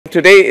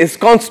Today is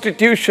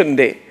Constitution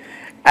Day,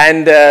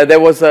 and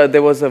there was a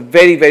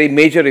very, very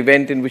major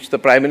event in which the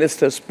Prime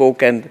Minister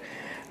spoke, and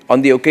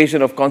on the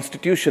occasion of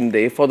Constitution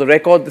Day. For the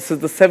record, this is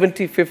the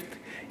 75th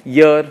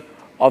year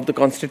of the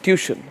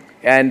Constitution,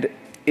 and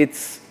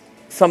it's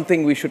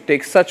something we should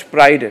take such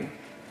pride in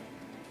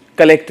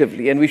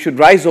collectively, and we should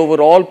rise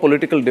over all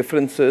political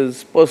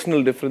differences,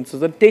 personal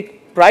differences, and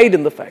take pride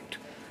in the fact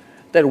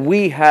that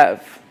we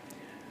have,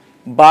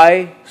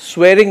 by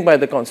swearing by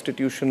the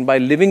Constitution, by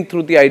living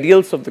through the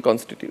ideals of the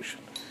Constitution,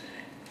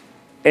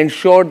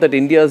 ensured that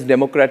India's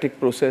democratic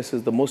process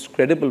is the most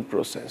credible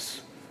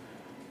process,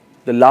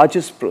 the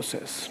largest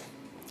process,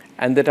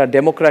 and that our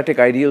democratic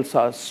ideals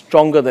are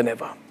stronger than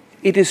ever.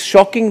 It is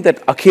shocking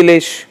that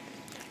Akhilesh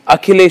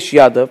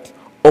Yadav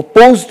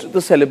opposed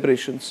the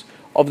celebrations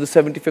of the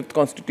 75th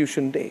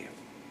Constitution Day.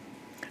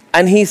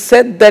 And he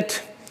said that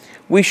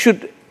we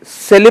should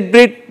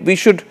celebrate,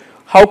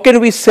 how can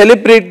we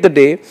celebrate the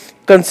day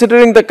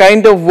considering the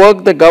kind of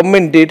work the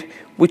government did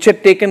which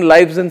had taken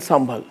lives in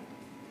Sambhal.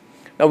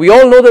 Now we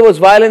all know there was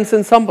violence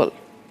in Sambhal.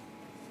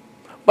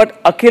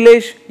 But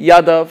Akhilesh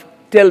Yadav,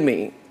 tell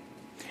me,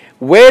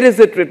 where is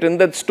it written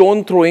that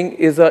stone throwing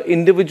is an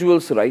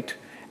individual's right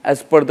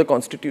as per the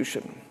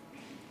Constitution?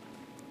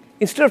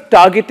 Instead of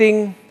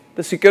targeting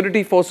the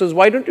security forces,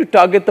 why don't you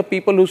target the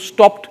people who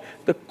stopped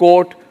the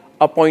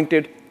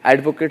court-appointed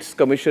Advocates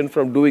Commission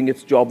from doing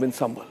its job in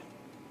Sambhal?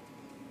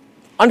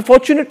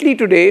 Unfortunately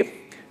today,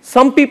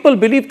 some people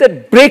believe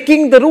that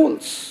breaking the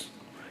rules,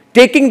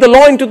 taking the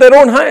law into their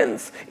own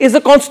hands, is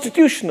a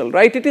constitutional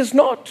right. It is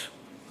not.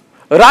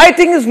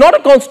 Rioting is not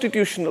a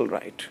constitutional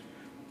right.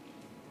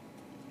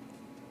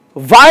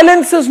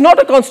 Violence is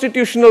not a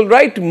constitutional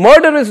right.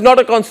 Murder is not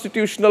a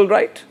constitutional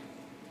right.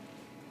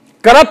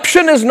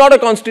 Corruption is not a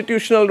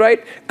constitutional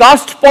right.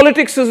 Caste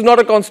politics is not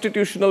a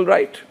constitutional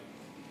right.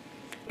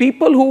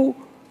 People who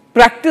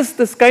practice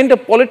this kind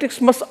of politics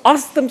must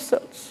ask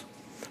themselves,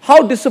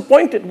 how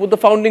disappointed would the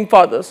founding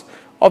fathers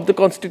of the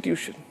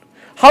Constitution,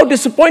 how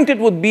disappointed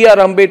would B.R.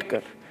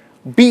 Ambedkar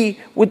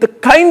be with the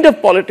kind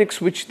of politics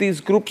which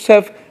these groups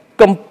have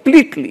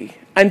completely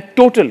and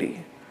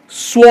totally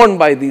sworn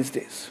by these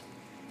days.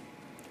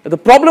 The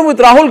problem with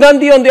Rahul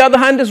Gandhi, on the other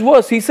hand, is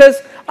worse. He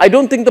says, I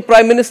don't think the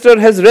Prime Minister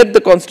has read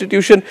the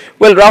Constitution.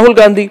 Well, Rahul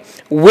Gandhi,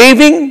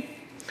 waving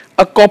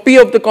a copy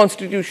of the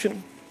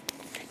Constitution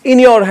in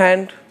your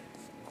hand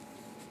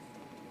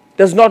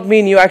does not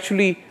mean you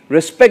actually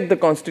respect the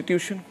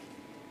Constitution.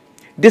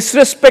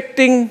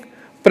 Disrespecting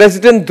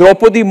President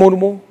Draupadi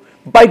Murmu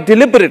by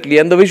deliberately,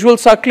 and the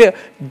visuals are clear,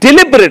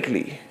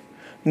 deliberately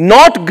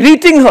not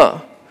greeting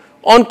her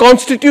on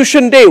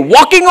Constitution Day,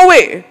 walking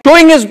away,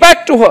 showing his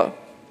back to her,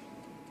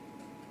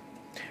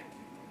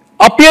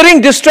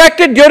 appearing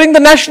distracted during the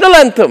national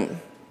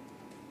anthem,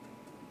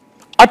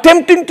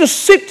 attempting to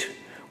sit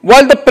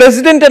while the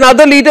president and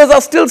other leaders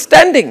are still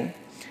standing.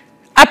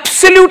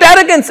 Absolute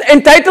arrogance,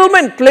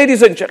 entitlement,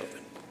 ladies and gentlemen.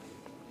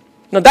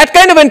 Now that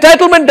kind of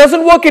entitlement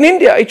doesn't work in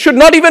India. It should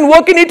not even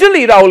work in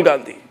Italy, Rahul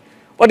Gandhi.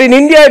 But in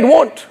India it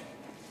won't.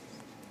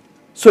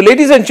 So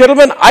ladies and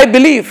gentlemen, I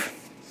believe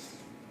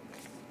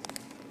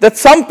that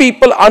some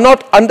people are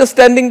not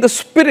understanding the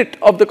spirit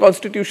of the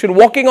Constitution.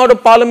 Walking out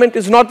of Parliament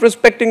is not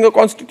respecting the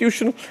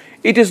Constitution.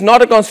 It is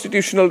not a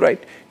constitutional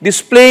right.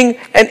 Displaying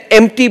an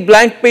empty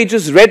blank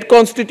pages red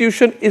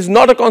Constitution is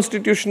not a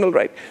constitutional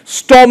right.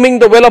 Storming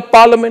the well of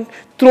Parliament,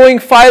 throwing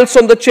files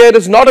on the chair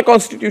is not a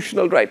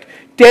constitutional right.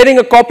 Tearing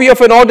a copy of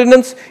an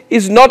ordinance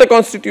is not a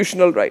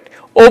constitutional right.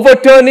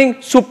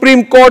 Overturning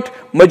Supreme Court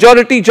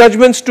majority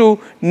judgments to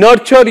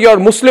nurture your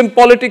Muslim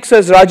politics,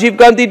 as Rajiv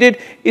Gandhi did,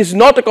 is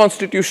not a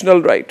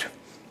constitutional right.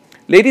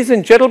 Ladies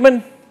and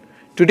gentlemen,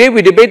 today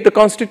we debate the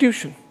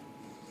Constitution.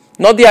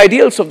 Not the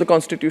ideals of the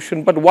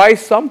Constitution, but why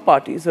some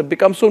parties have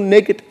become so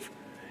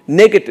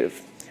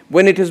negative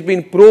when it has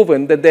been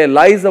proven that there are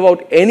lies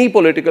about any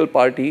political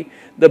party,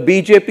 the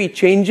BJP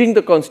changing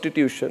the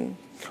Constitution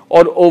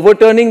or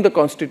overturning the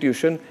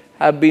Constitution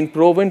have been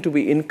proven to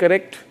be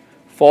incorrect,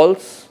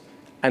 false,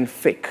 and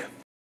fake.